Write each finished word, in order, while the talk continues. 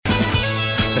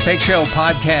Fake Show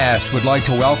podcast would like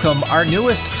to welcome our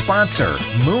newest sponsor,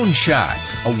 Moonshot,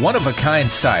 a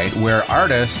one-of-a-kind site where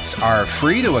artists are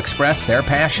free to express their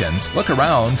passions. Look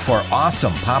around for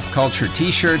awesome pop culture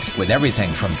t-shirts with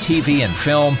everything from TV and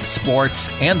film,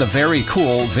 sports, and the very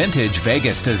cool vintage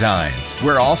Vegas designs.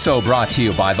 We're also brought to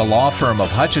you by the law firm of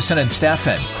Hutchison and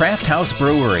Steffen, Craft House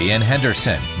Brewery in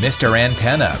Henderson, Mr.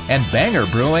 Antenna, and Banger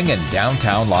Brewing in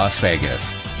downtown Las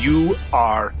Vegas. You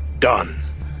are done.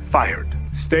 Fired.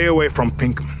 Stay away from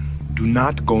Pinkman. Do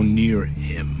not go near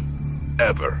him.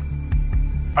 Ever.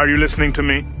 Are you listening to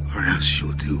me? Or else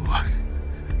you'll do what?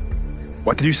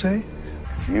 What did you say?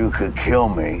 If you could kill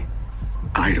me,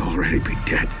 I'd already be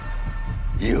dead.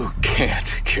 You can't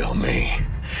kill me.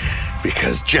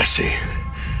 Because Jesse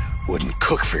wouldn't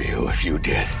cook for you if you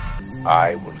did.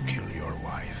 I will kill your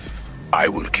wife. I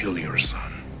will kill your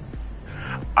son.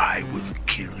 I will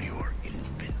kill your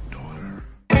infant daughter.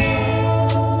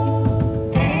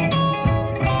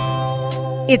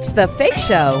 It's The Fake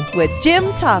Show with Jim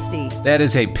Tofte. That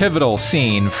is a pivotal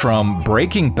scene from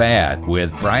Breaking Bad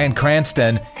with Bryan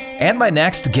Cranston and my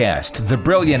next guest, the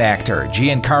brilliant actor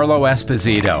Giancarlo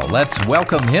Esposito. Let's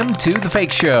welcome him to The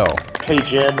Fake Show. Hey,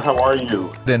 Jim. How are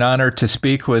you? An honor to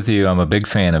speak with you. I'm a big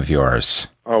fan of yours.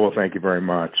 Oh, well, thank you very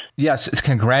much. Yes,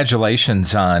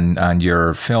 congratulations on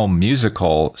your film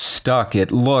musical, Stuck.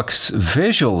 It looks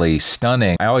visually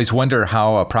stunning. I always wonder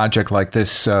how a project like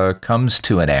this comes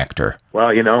to an actor.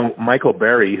 Well, Michael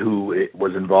Berry, who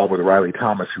was involved with Riley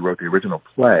Thomas, who wrote the original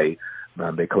play,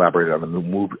 they collaborated on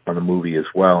the movie as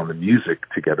well, and the music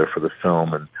together for the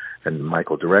film, and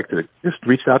Michael directed it, just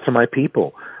reached out to my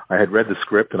people. I had read the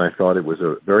script, and I thought it was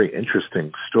a very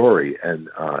interesting story, and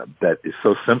that is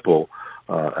so simple,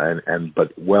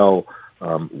 but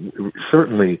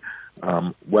certainly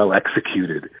well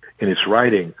executed in its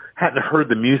writing. Hadn't heard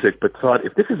the music, but thought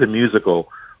if this is a musical,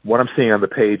 what I'm seeing on the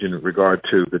page in regard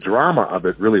to the drama of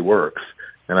it really works,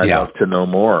 and I'd love to know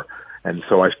more. And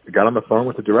so I got on the phone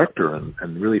with the director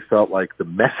and really felt like the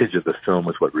message of the film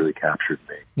was what really captured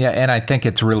me. Yeah, and I think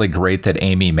it's really great that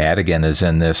Amy Madigan is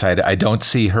in this. I don't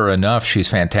see her enough. She's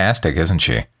fantastic, isn't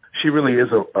she? She really is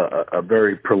a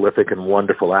very prolific and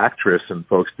wonderful actress, and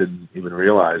folks didn't even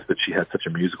realize that she had such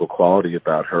a musical quality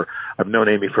about her. I've known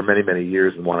Amy for many, many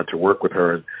years and wanted to work with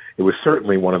her, and it was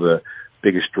certainly one of the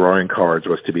biggest drawing cards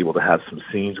was to be able to have some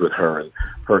scenes with her, and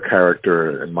her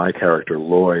character and my character,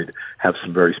 Lloyd, have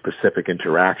some very specific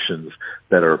interactions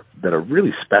that are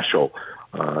really special.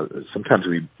 Sometimes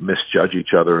we misjudge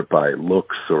each other by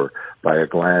looks or by a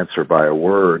glance or by a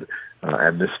word,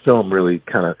 and this film really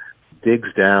kind of digs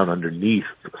down underneath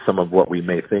some of what we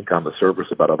may think on the surface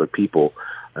about other people,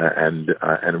 and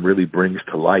really brings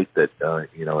to light that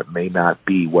it may not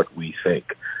be what we think.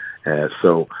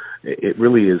 So it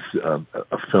really is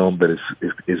a film that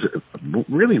is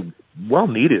really well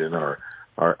needed in our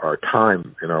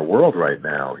time in our world right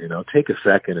now. Take a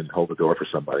second and hold the door for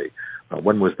somebody.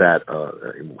 When was that?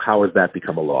 How has that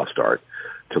become a lost art?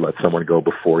 To let someone go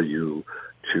before you,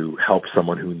 to help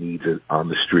someone who needs it on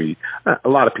the street. A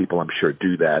lot of people, I'm sure,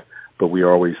 do that, but we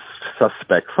are always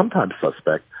sometimes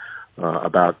suspect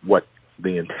about what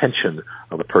the intention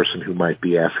of a person who might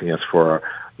be asking us for a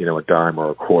dime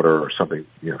or a quarter or something,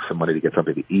 some money to get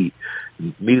something to eat,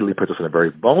 immediately puts us in a very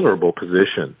vulnerable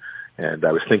position. And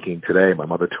I was thinking today, my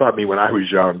mother taught me when I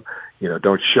was young,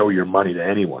 don't show your money to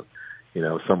anyone.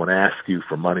 If someone asks you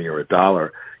for money or a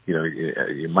dollar,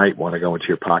 you might want to go into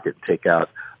your pocket and take out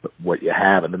what you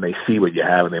have, and then they see what you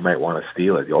have and they might want to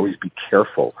steal it. You always be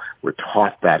careful. We're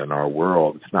taught that in our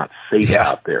world. It's not safe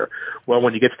out there. Well,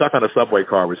 when you get stuck on a subway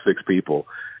car with 6 people,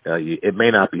 it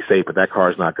may not be safe, but that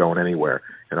car is not going anywhere.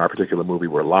 In our particular movie,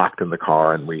 we're locked in the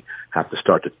car, and we have to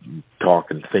start to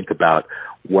talk and think about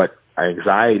what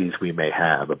anxieties we may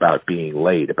have about being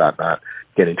late, about not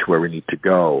getting to where we need to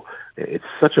go. It's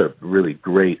such a really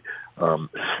great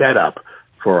setup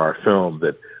for our film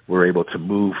that we're able to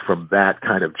move from that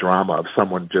kind of drama of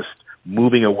someone just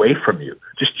moving away from you,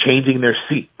 just changing their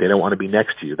seat. They don't want to be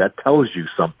next to you. That tells you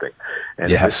something.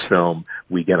 And in this film,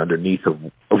 we get underneath of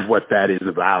what that is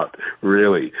about,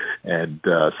 really. And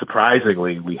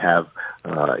surprisingly, we have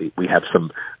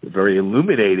some very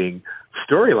illuminating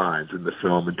storylines in the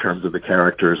film in terms of the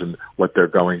characters and what they're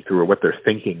going through or what they're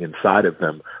thinking inside of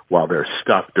them while they're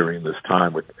stuck during this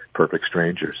time with perfect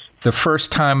strangers. The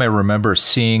first time I remember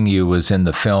seeing you was in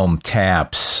the film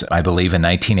Taps, I believe in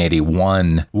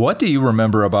 1981. What do you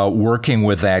remember about working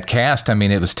with that cast? I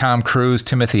mean, it was Tom Cruise,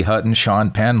 Timothy Hutton,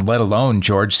 Sean Penn, let alone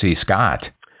George C.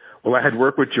 Scott. Well, I had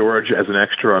worked with George as an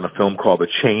extra on a film called The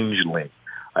Changeling.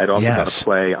 I'd also done a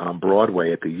play on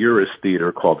Broadway at the Uris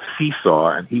Theater called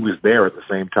Seesaw, and he was there at the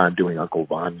same time doing Uncle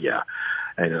Vanya.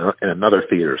 and in another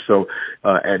theater. So,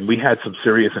 and we had some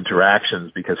serious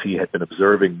interactions because he had been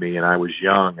observing me, and I was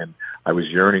young, and I was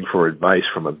yearning for advice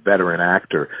from a veteran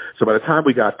actor. So by the time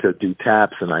we got to do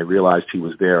taps and I realized he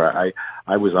was there,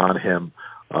 I was on him,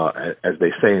 as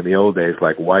they say in the old days,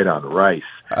 like white on rice,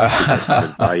 to get some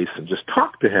advice and just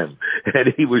talk to him.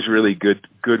 And he was really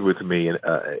good with me, and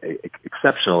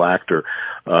exceptional actor.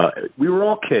 We were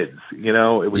all kids, you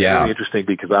know. It was really interesting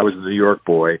because I was a New York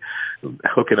boy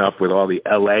hooking up with all the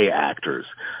L.A. actors.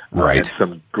 Right. And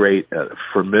some great,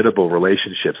 formidable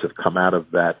relationships have come out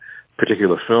of that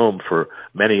particular film for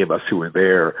many of us who were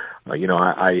there. You know,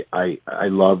 I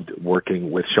loved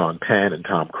working with Sean Penn and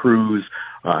Tom Cruise.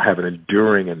 Have an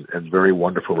enduring and very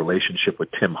wonderful relationship with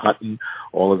Tim Hutton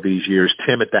all of these years.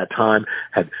 Tim at that time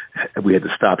we had to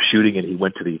stop shooting, and he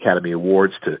went to the Academy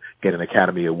Awards to get an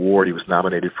Academy Award. He was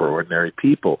nominated for Ordinary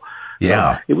People.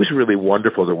 Yeah. So it was really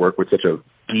wonderful to work with such a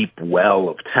deep well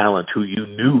of talent who you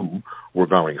knew were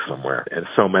going somewhere. And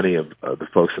so many of the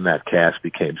folks in that cast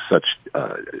became such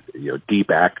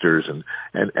deep actors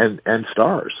and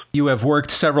stars. You have worked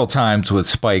several times with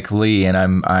Spike Lee, and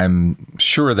I'm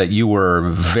sure that you were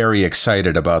very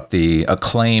excited about the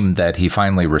acclaim that he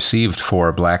finally received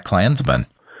for Black Klansman.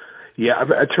 Yeah, I'm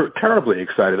terribly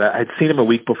excited. I'd seen him a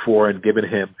week before and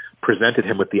presented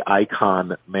him with the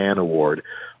Icon Man Award,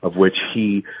 of which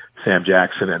he, Sam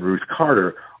Jackson, and Ruth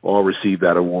Carter all received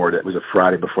that award. It was a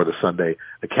Friday before the Sunday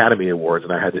Academy Awards,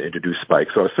 and I had to introduce Spike.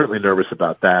 So I was certainly nervous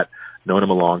about that. Known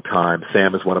him a long time.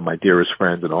 Sam is one of my dearest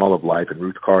friends in all of life, and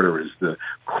Ruth Carter is the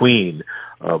queen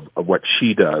of what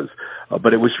she does.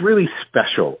 But it was really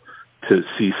special to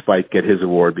see Spike get his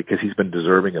award because he's been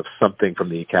deserving of something from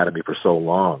the Academy for so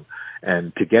long.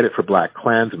 And to get it for Black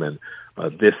Klansman,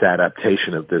 this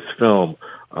adaptation of this film,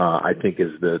 I think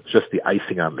is just the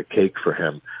icing on the cake for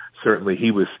him. Certainly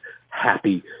he was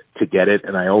happy to get it,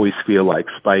 and I always feel like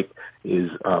Spike is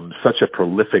such a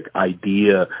prolific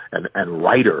idea and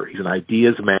writer. He's an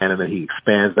ideas man, and then he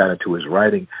expands that into his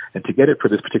writing. And to get it for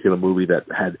this particular movie that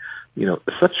had,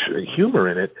 such humor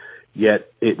in it,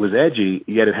 yet it was edgy,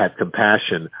 yet it had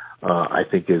compassion, I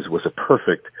think was a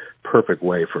perfect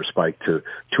way for Spike to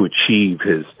achieve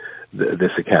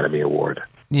this Academy Award.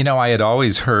 You know, I had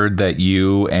always heard that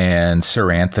you and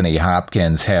Sir Anthony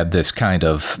Hopkins had this kind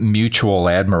of mutual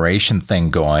admiration thing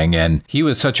going, and he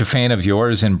was such a fan of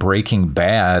yours in Breaking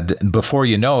Bad. Before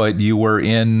you know it, you were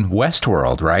in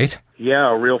Westworld, right? Yeah,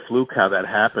 a real fluke how that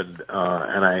happened.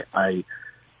 And I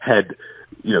had,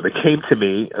 they came to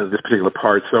me, this particular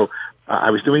part. So I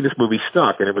was doing this movie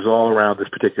Stuck, and it was all around this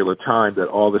particular time that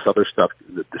all this other stuff,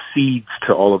 the seeds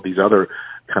to all of these other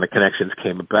kind of connections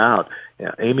came about.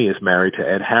 Amy is married to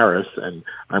Ed Harris, and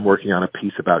I'm working on a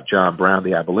piece about John Brown,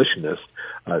 the abolitionist,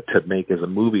 to make as a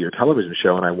movie or television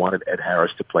show, and I wanted Ed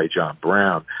Harris to play John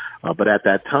Brown. But at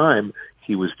that time,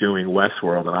 he was doing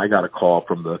Westworld, and I got a call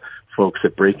from the folks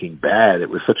at Breaking Bad. It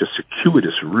was such a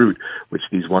circuitous route which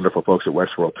these wonderful folks at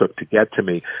Westworld took to get to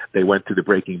me. They went through the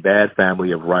Breaking Bad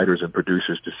family of writers and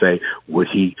producers to say, would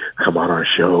he come on our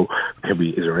show?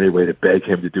 Is there any way to beg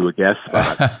him to do a guest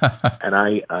spot? And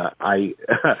I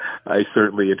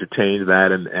certainly entertained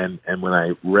that. And when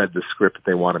I read the script that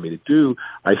they wanted me to do,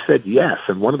 I said yes.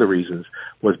 And one of the reasons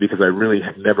was because I really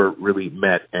had never really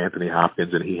met Anthony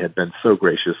Hopkins, and he had been so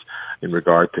gracious in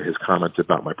regard to his comments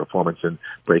about my performance in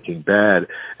Breaking Bad.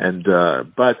 And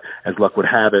but as luck would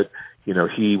have it,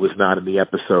 he was not in the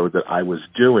episode that I was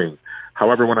doing.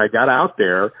 However, when I got out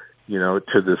there,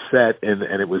 to the set, and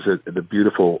it was the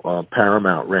beautiful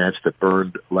Paramount Ranch that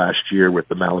burned last year with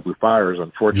the Malibu fires,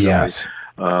 unfortunately. Yes.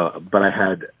 But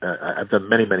I've done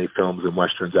many films and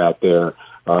westerns out there,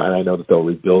 and I know that they'll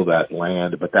rebuild that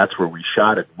land, but that's where we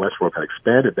shot it. Westworld had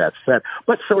expanded that set.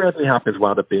 But Sir Anthony Hopkins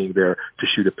wound up being there to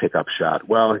shoot a pickup shot.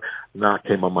 Well, knock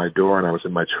came on my door, and I was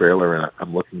in my trailer, and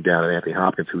I'm looking down at Anthony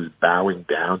Hopkins, who's bowing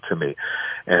down to me.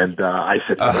 And I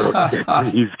said,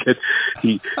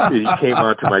 he came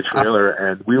onto my trailer,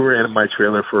 and we were in my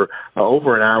trailer for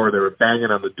over an hour. They were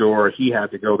banging on the door. He had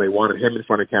to go. They wanted him in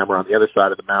front of camera on the other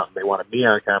side of the mountain. They wanted me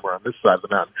on camera on this side of the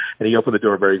mountain. And he opened the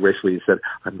door very gracefully and said,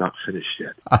 I'm not finished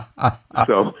yet.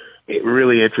 So it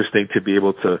really interesting to be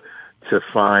able to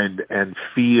find and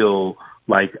feel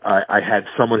like I had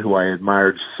someone who I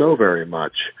admired so very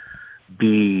much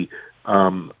be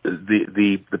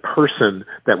the person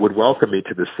that would welcome me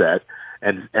to the set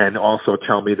and also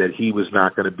tell me that he was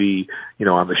not going to be,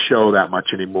 on the show that much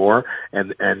anymore.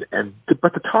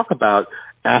 But to talk about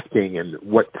acting and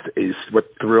what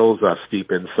thrills us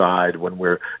deep inside when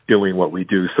we're doing what we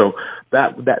do. So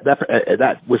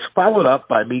that was followed up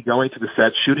by me going to the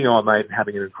set, shooting all night, and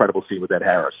having an incredible scene with Ed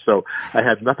Harris. So I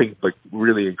had nothing but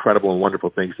really incredible and wonderful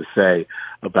things to say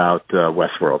about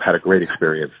Westworld. Had a great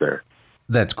experience there.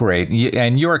 That's great.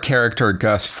 And your character,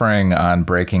 Gus Fring, on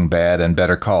Breaking Bad and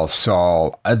Better Call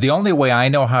Saul, the only way I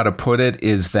know how to put it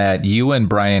is that you and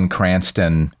Bryan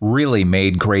Cranston really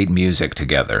made great music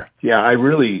together. Yeah, I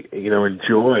really,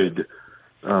 enjoyed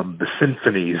the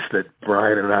symphonies that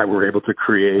Bryan and I were able to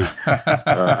create.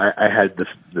 I had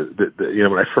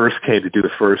when I first came to do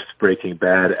the first Breaking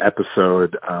Bad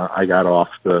episode, I got off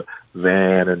the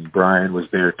van and Bryan was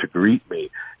there to greet me.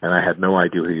 And I had no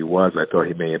idea who he was. I thought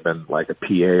he may have been like a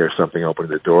PA or something opening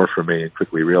the door for me, and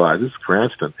quickly realized this is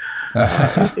Cranston.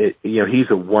 He's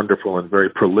a wonderful and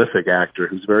very prolific actor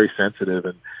who's very sensitive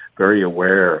and very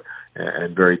aware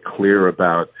and very clear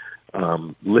about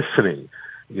listening.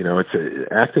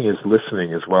 Acting is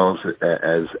listening as well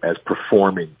as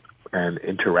performing and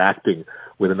interacting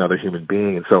with another human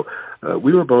being. And so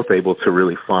we were both able to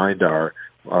really find our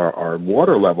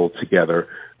water level together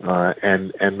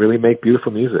and really make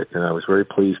beautiful music. And I was very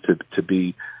pleased to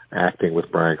be acting with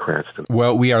Bryan Cranston.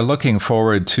 Well, we are looking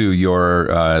forward to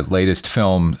your latest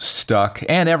film, Stuck,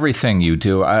 and everything you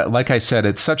do. Like I said,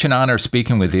 it's such an honor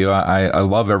speaking with you. I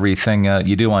love everything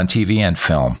you do on TV and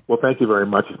film. Well, thank you very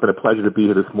much. It's been a pleasure to be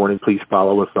here this morning. Please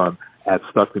follow us on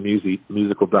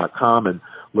 @StuckTheMusical.com and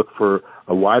look for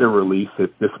a wider release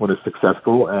if this one is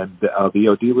successful, and a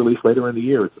VOD release later in the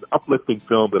year. It's an uplifting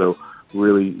film that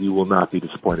really, you will not be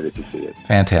disappointed if you see it.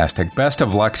 Fantastic. Best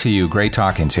of luck to you. Great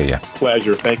talking to you.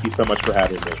 Pleasure. Thank you so much for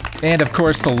having me. And of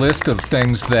course, the list of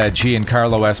things that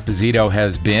Giancarlo Esposito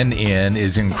has been in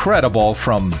is incredible,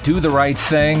 from Do the Right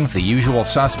Thing, The Usual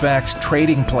Suspects,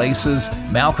 Trading Places,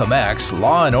 Malcolm X,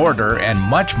 Law and Order, and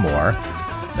much more.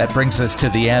 That brings us to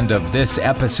the end of this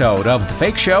episode of The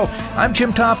Fake Show. I'm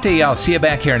Jim Tofte. I'll see you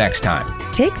back here next time.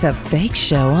 Take The Fake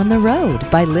Show on the road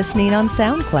by listening on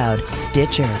SoundCloud,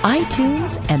 Stitcher,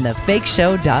 iTunes, and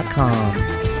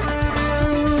thefakeshow.com.